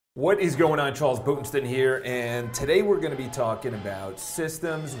What is going on? Charles Botenston here, and today we're going to be talking about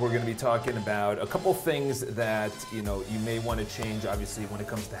systems. We're going to be talking about a couple things that you may want to change, obviously, when it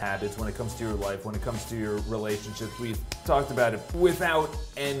comes to habits, when it comes to your life, when it comes to your relationships. We've talked about it without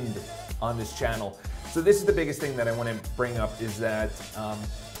end on this channel. So this is the biggest thing that I want to bring up is that,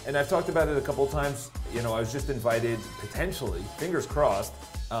 and I've talked about it a couple of times, I was just invited, potentially, fingers crossed,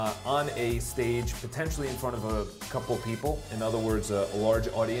 on a stage, potentially in front of a couple of people. In other words, a large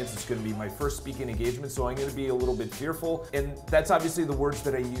audience. It's going to be my first speaking engagement, so I'm going to be a little bit fearful. And that's obviously the words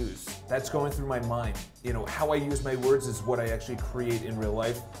that I use. That's going through my mind. How I use my words is what I actually create in real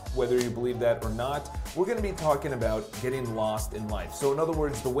life, whether you believe that or not. We're going to be talking about getting lost in life. So in other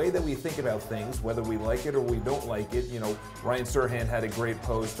words, the way that we think about things, whether we like it or we don't like it, Ryan Serhant had a great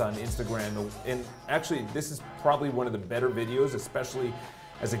post on Instagram, and actually this is probably one of the better videos, especially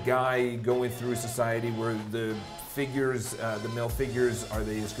as a guy going through society where the figures, the male figures, are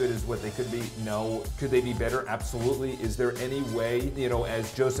they as good as what they could be? No. Could they be better? Absolutely. Is there any way,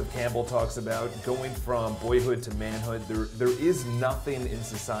 as Joseph Campbell talks about, going from boyhood to manhood, there is nothing in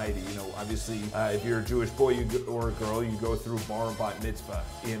society. Obviously, if you're a Jewish boy or a girl, you go through bar and bat mitzvah,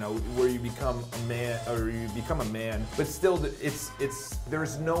 where you become a man, or you become a man, but still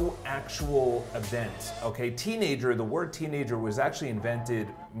there's no actual event, okay? Teenager, the word teenager was actually invented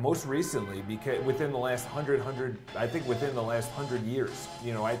most recently because within the last I think within the last 100 years,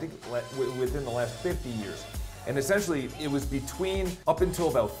 I think within the last 50 years. And essentially, it was between up until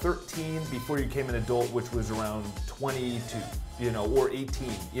about 13 before you became an adult, which was around 22, or 18.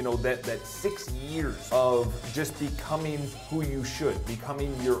 That 6 years of just becoming who you should,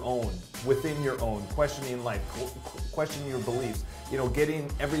 becoming your own, within your own, questioning life, questioning your beliefs, getting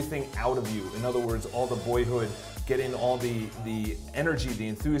everything out of you. In other words, all the boyhood, getting all the energy, the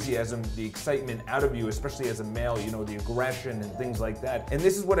enthusiasm, the excitement out of you, especially as a male, the aggression and things like that. And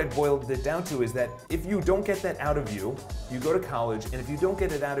this is what I boiled it down to, is that if you don't get that out of you, you go to college, and if you don't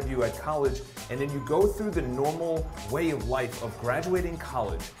get it out of you at college, and then you go through the normal way of life of graduating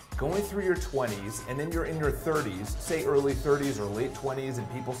college, going through your 20s, and then you're in your 30s, say early 30s or late 20s,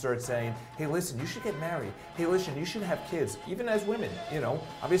 and people start saying, hey, listen, you should get married. Hey, listen, you should have kids. Even as women,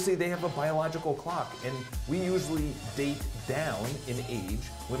 obviously they have a biological clock, and we usually date down in age.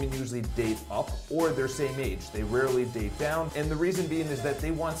 Women usually date up, or they're same age. They rarely date down, and the reason being is that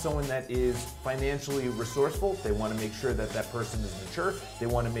they want someone that is financially resourceful. They want to make sure that that person is mature. They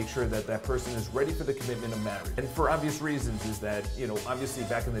want to make sure that that person is ready for the commitment of marriage. And for obvious reasons is that, obviously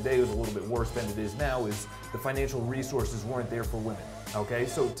back in the day it was a little bit worse than it is now, is the financial resources weren't there for women. Okay,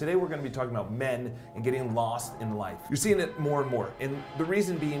 so today we're going to be talking about men and getting lost in life. You're seeing it more and more, and the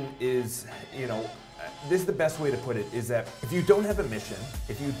reason being is, this is the best way to put it, is that if you don't have a mission,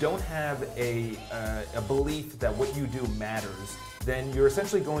 if you don't have a belief that what you do matters, then you're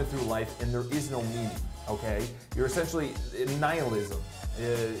essentially going through life and there is no meaning, okay? You're essentially, nihilism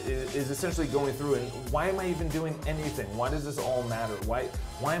is essentially going through, and why am I even doing anything? Why does this all matter? Why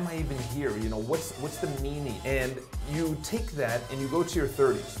am I even here? What's the meaning? And you take that and you go to your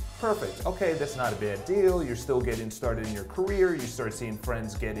 30s. Perfect. Okay, that's not a bad deal. You're still getting started in your career. You start seeing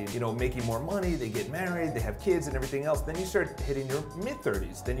friends getting, making more money. They get married, they have kids and everything else. Then you start hitting your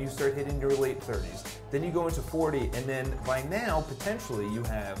mid-30s. Then you start hitting your late 30s. Then you go into 40, and then by now, potentially, you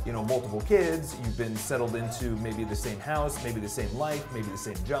have, multiple kids. You've been settled into maybe the same house, maybe the same life, maybe the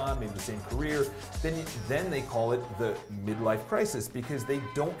same job, maybe the same career. Then they call it the midlife crisis, because they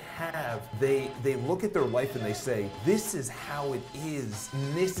don't have, they look at their life and they say, this is how it is,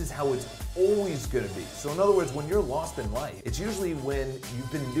 and this is how it's always going to be. So in other words, when you're lost in life, it's usually when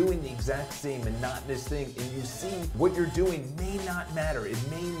you've been doing the exact same monotonous thing, and you see what you're doing may not matter. It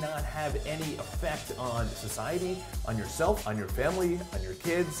may not have any effect on society, on yourself, on your family, on your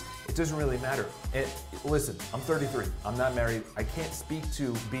kids. It doesn't really matter. And listen, I'm 33. I'm not married. I can't speak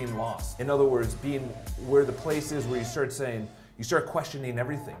to being lost. In other words, being where the place is where you start saying, you start questioning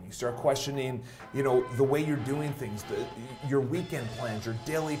everything. You start questioning, the way you're doing things, your weekend plans, your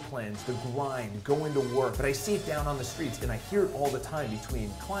daily plans, the grind, going to work. But I see it down on the streets, and I hear it all the time between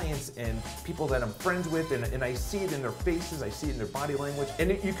clients and people that I'm friends with, and I see it in their faces, I see it in their body language.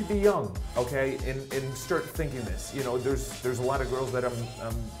 And you could be young, okay, and start thinking this. There's a lot of girls that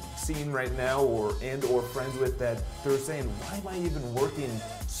I'm seeing right now, or friends with, that they're saying, why am I even working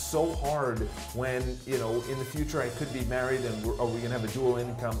so hard when, in the future I could be married and are we gonna have a dual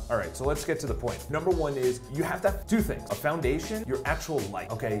income? All right, so let's get to the point. Number one is you have to have two things. A foundation, your actual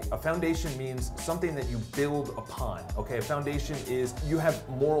life, okay? A foundation means something that you build upon, okay? A foundation is you have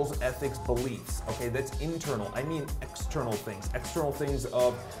morals, ethics, beliefs, okay? That's internal. I mean external things. External things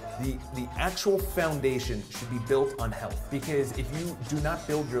of the actual foundation should be built on health, because if you do not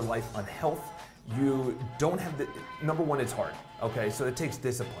build your life on health, you don't have the, number one, it's hard, okay? So it takes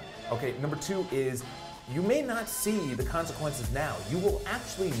discipline, okay? Number two is you may not see the consequences now. You will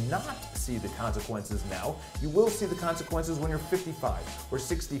actually not see the consequences now. You will see the consequences when you're 55 or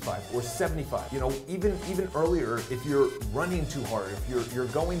 65 or 75. You know, even earlier, if you're running too hard, if you're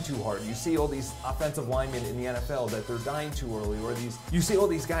going too hard, you see all these offensive linemen in the NFL that they're dying too early, or you see all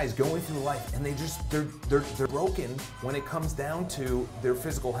these guys going through life and they're broken when it comes down to their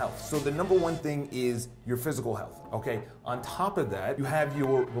physical health. So the number one thing is your physical health, okay? On top of that, you have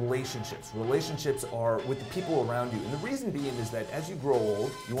your relationships. Relationships are with the people around you. And the reason being is that as you grow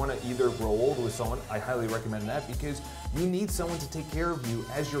old, you want to either grow old with someone, I highly recommend that, because you need someone to take care of you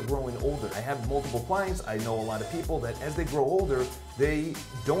as you're growing older. I have multiple clients, I know a lot of people that as they grow older, they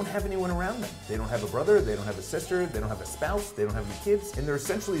don't have anyone around them. They don't have a brother, they don't have a sister, they don't have a spouse, they don't have any kids, and they're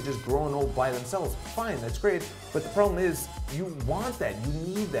essentially just growing old by themselves. Fine, that's great, but the problem is you want that, you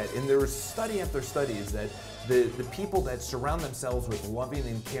need that, and there's study after study is that the people that surround themselves with loving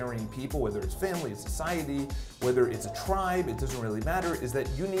and caring people, whether it's family, it's society, whether it's a tribe, it doesn't really matter, is that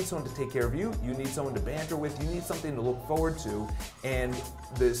you need someone to take care of you, you need someone to banter with, you need something to look forward to. And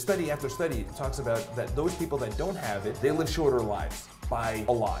the study after study talks about that those people that don't have it, they live shorter lives by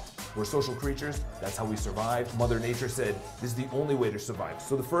a lot. We're social creatures, that's how we survive. Mother Nature said this is the only way to survive.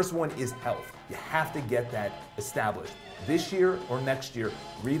 So the first one is health. You have to get that established. This year or next year,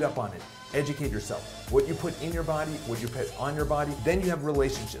 read up on it. Educate yourself. What you put in your body, what you put on your body. Then you have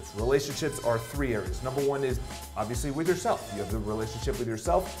relationships. Relationships are three areas. Number one is obviously with yourself. You have the relationship with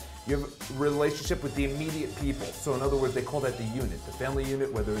yourself. You have a relationship with the immediate people. So in other words, they call that the unit, the family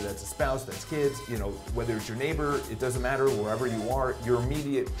unit, whether that's a spouse, that's kids, you know, whether it's your neighbor, it doesn't matter, wherever you are, your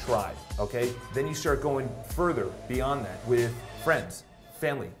immediate tribe, okay? Then you start going further beyond that with friends,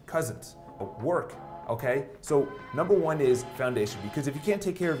 family, cousins, work. Okay, so number one is foundation, because if you can't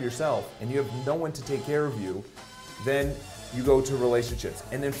take care of yourself and you have no one to take care of you, then you go to relationships.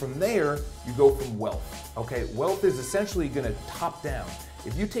 And then from there, you go from wealth. Okay, wealth is essentially gonna top down.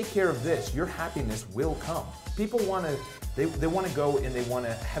 If you take care of this, your happiness will come. People wanna, they wanna go and they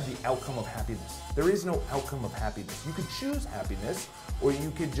wanna have the outcome of happiness. There is no outcome of happiness. You could choose happiness, or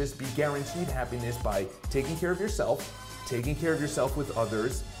you could just be guaranteed happiness by taking care of yourself with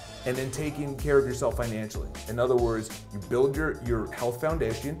others, and then taking care of yourself financially. In other words, you build your health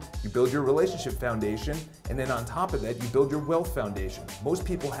foundation, you build your relationship foundation, and then on top of that, you build your wealth foundation. Most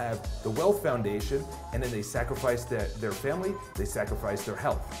people have the wealth foundation, and then they sacrifice their family, they sacrifice their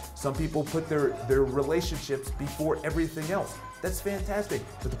health. Some people put their relationships before everything else. That's fantastic.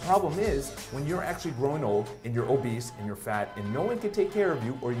 But the problem is, when you're actually growing old, and you're obese, and you're fat, and no one can take care of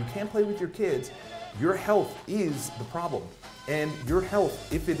you, or you can't play with your kids, your health is the problem. And your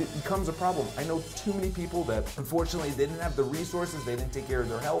health, if it becomes a problem, I know too many people that unfortunately they didn't have the resources, they didn't take care of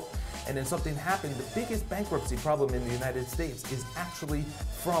their health, and then something happened. The biggest bankruptcy problem in the United States is actually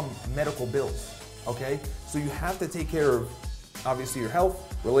from medical bills, okay? So you have to take care of, obviously, your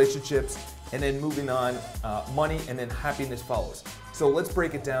health, relationships, and then moving on, money, and then happiness follows. So let's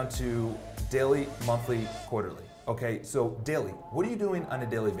break it down to daily, monthly, quarterly. Okay, so daily, what are you doing on a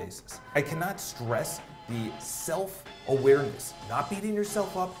daily basis? I cannot stress the self-awareness, not beating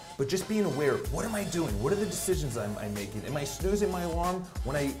yourself up, but just being aware. What am I doing? What are the decisions I'm making? Am I snoozing my alarm?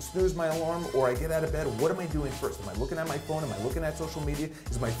 When I snooze my alarm or I get out of bed, what am I doing first? Am I looking at my phone? Am I looking at social media?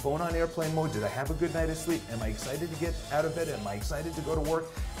 Is my phone on airplane mode? Did I have a good night of sleep? Am I excited to get out of bed? Am I excited to go to work?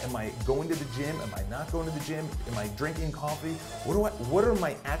 Am I going to the gym? Am I not going to the gym? Am I drinking coffee? What are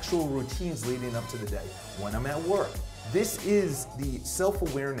my actual routines leading up to the day? When I'm at work. This is the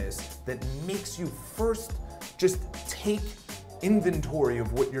self-awareness that makes you first just take inventory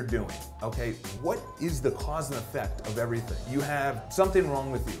of what you're doing, okay? What is the cause and effect of everything? You have something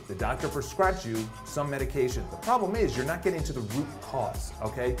wrong with you. The doctor prescribes you some medication. The problem is you're not getting to the root cause,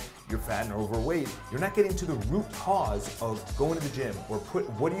 okay? You're fat and overweight. You're not getting to the root cause of going to the gym or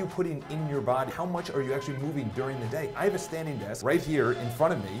what are you putting in your body? How much are you actually moving during the day? I have a standing desk right here in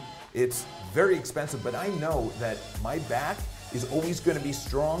front of me. It's very expensive, but I know that my back is always going to be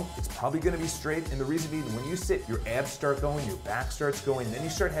strong. It's probably going to be straight. And the reason being, when you sit, your abs start going, your back starts going, then you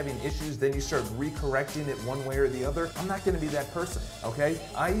start having issues, then you start recorrecting it one way or the other. I'm not going to be that person, okay?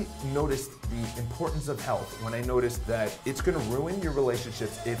 I noticed the importance of health when I noticed that it's going to ruin your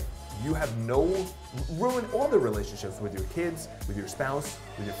relationships if you have ruin all the relationships with your kids, with your spouse,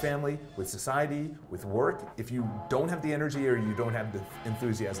 with your family, with society, with work, if you don't have the energy or you don't have the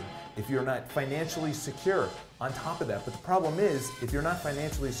enthusiasm, if you're not financially secure on top of that. But the problem is, if you're not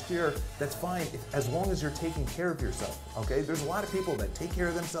financially secure, that's fine as long as you're taking care of yourself, okay? There's a lot of people that take care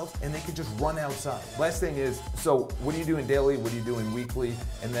of themselves and they can just run outside. Last thing is, so what are you doing daily? What are you doing weekly?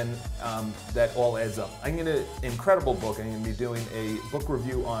 And then that all adds up. Incredible book. I'm gonna be doing a book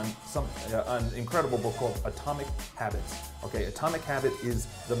review on an incredible book called Atomic Habits. Okay, Atomic Habit is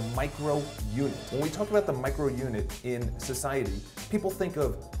the micro unit. When we talk about the micro unit in society, people think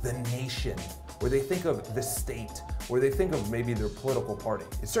of the nation, or they think of the state, or they think of maybe their political party.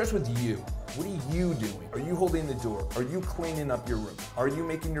 It starts with you. What are you doing? Are you holding the door? Are you cleaning up your room? Are you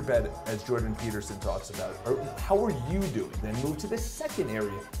making your bed, as Jordan Peterson talks about? Or how are you doing? Then move to the second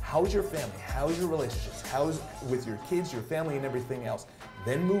area. How's your family? How's your relationships? How's with your kids, your family, and everything else?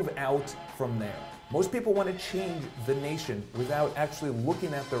 Then move out from there. Most people want to change the nation without actually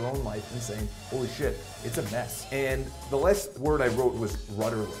looking at their own life and saying, holy shit, it's a mess. And the last word I wrote was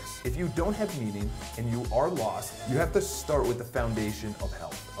rudderless. If you don't have meaning and you are lost, you have to start with the foundation of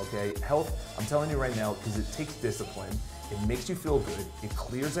health, okay? Health, I'm telling you right now, because it takes discipline. It makes you feel good, it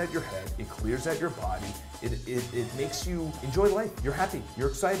clears out your head, it clears out your body, it makes you enjoy life. You're happy, you're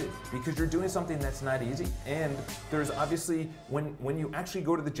excited, because you're doing something that's not easy. And there's obviously, when you actually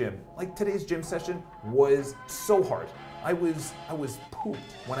go to the gym, like today's gym session was so hard. I was pooped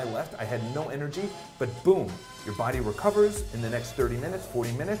when I left. I had no energy, but boom, your body recovers in the next 30 minutes,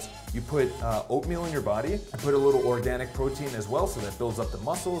 40 minutes. You put oatmeal in your body. I put a little organic protein as well, so that builds up the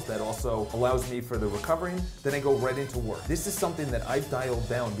muscles. That also allows me for the recovering. Then I go right into work. This is something that I've dialed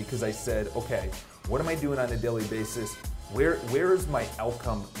down because I said, okay, what am I doing on a daily basis? Where is my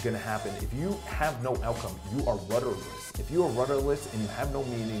outcome gonna happen? If you have no outcome, you are rudderless. If you are rudderless and you have no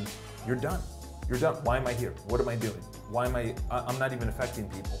meaning, you're done. You're done. Why am I here? What am I doing? Why am I'm not even affecting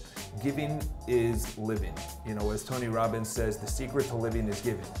people. Giving is living. You know, as Tony Robbins says, the secret to living is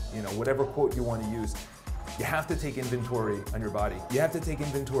giving. You know, whatever quote you want to use, you have to take inventory on your body. You have to take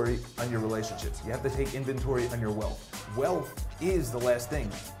inventory on your relationships. You have to take inventory on your wealth. Wealth is the last thing.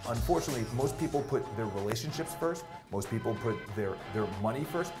 Unfortunately, most people put their relationships first. Most people put their money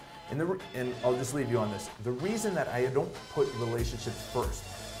first. And I'll just leave you on this. The reason that I don't put relationships first,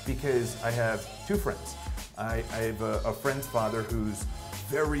 because I have two friends. I have a friend's father who's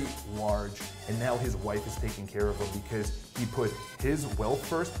very large, and now his wife is taking care of him because he put his wealth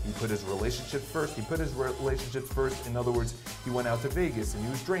first, he put his relationships first, he put his relationships first. In other words, he went out to Vegas and he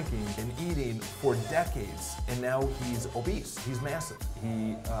was drinking and eating for decades, and now he's obese, he's massive.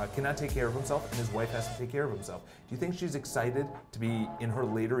 He cannot take care of himself, and his wife has to take care of himself. Do you think she's excited to be in her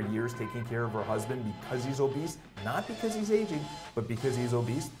later years taking care of her husband because he's obese? Not because he's aging, but because he's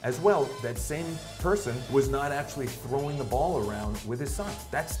obese. As well, that same person was not actually throwing the ball around with his son.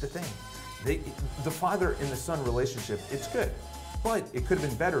 That's the thing. The father and the son relationship, it's good, but it could have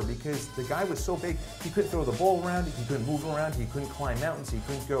been better because the guy was so big, he couldn't throw the ball around, he couldn't move around, he couldn't climb mountains, he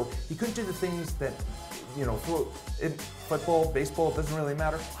couldn't do the things that, you know, football, baseball, it doesn't really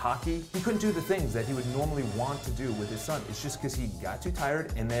matter, hockey. He couldn't do the things that he would normally want to do with his son. It's just because he got too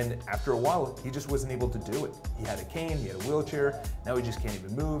tired, and then after a while, he just wasn't able to do it. He had a cane, he had a wheelchair, now he just can't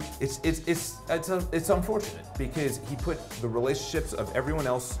even move. It's unfortunate because he put the relationships of everyone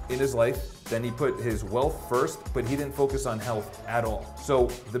else in his life, then he put his wealth first, but he didn't focus on health at all. So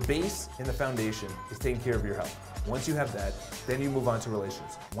the base and the foundation is taking care of your health. Once you have that, then you move on to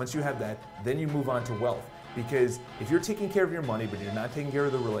relations. Once you have that, then you move on to wealth. Because if you're taking care of your money, but you're not taking care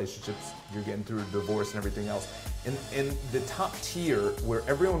of the relationships, you're getting through a divorce and everything else. And the top tier where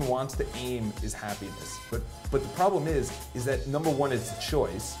everyone wants to aim is happipness. But the problem is that number one, it's a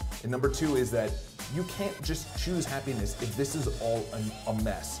choice. And number two is that you can't just choose happiness if this is all a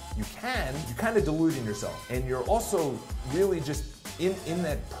mess. You're kind of deluding yourself. And you're also really just in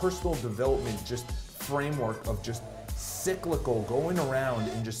that personal development just framework of just cyclical, going around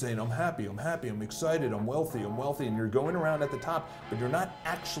and just saying, I'm happy, I'm excited, I'm wealthy, and you're going around at the top, but you're not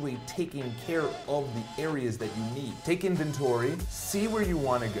actually taking care of the areas that you need. Take inventory, see where you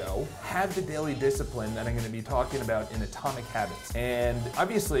want to go, have the daily discipline that I'm going to be talking about in Atomic Habits. And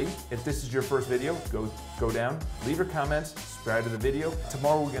obviously, if this is your first video, go down, leave your comments, subscribe to the video.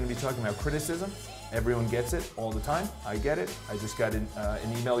 Tomorrow we're going to be talking about criticism. Everyone gets it all the time. I get it. I just got an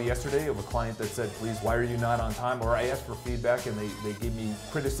email yesterday of a client that said, please, why are you not on time? Or I asked for feedback and they gave me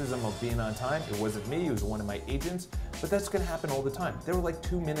criticism of being on time. It wasn't me, it was one of my agents, but that's gonna happen all the time. They were like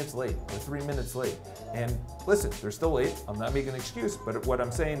 2 minutes late or 3 minutes late. And listen, they're still late. I'm not making an excuse, but what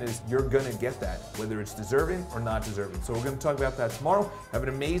I'm saying is you're gonna get that, whether it's deserving or not deserving. So we're gonna talk about that tomorrow. Have an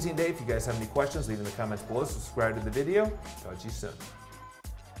amazing day. If you guys have any questions, leave in the comments below. Subscribe to the video. Talk to you soon.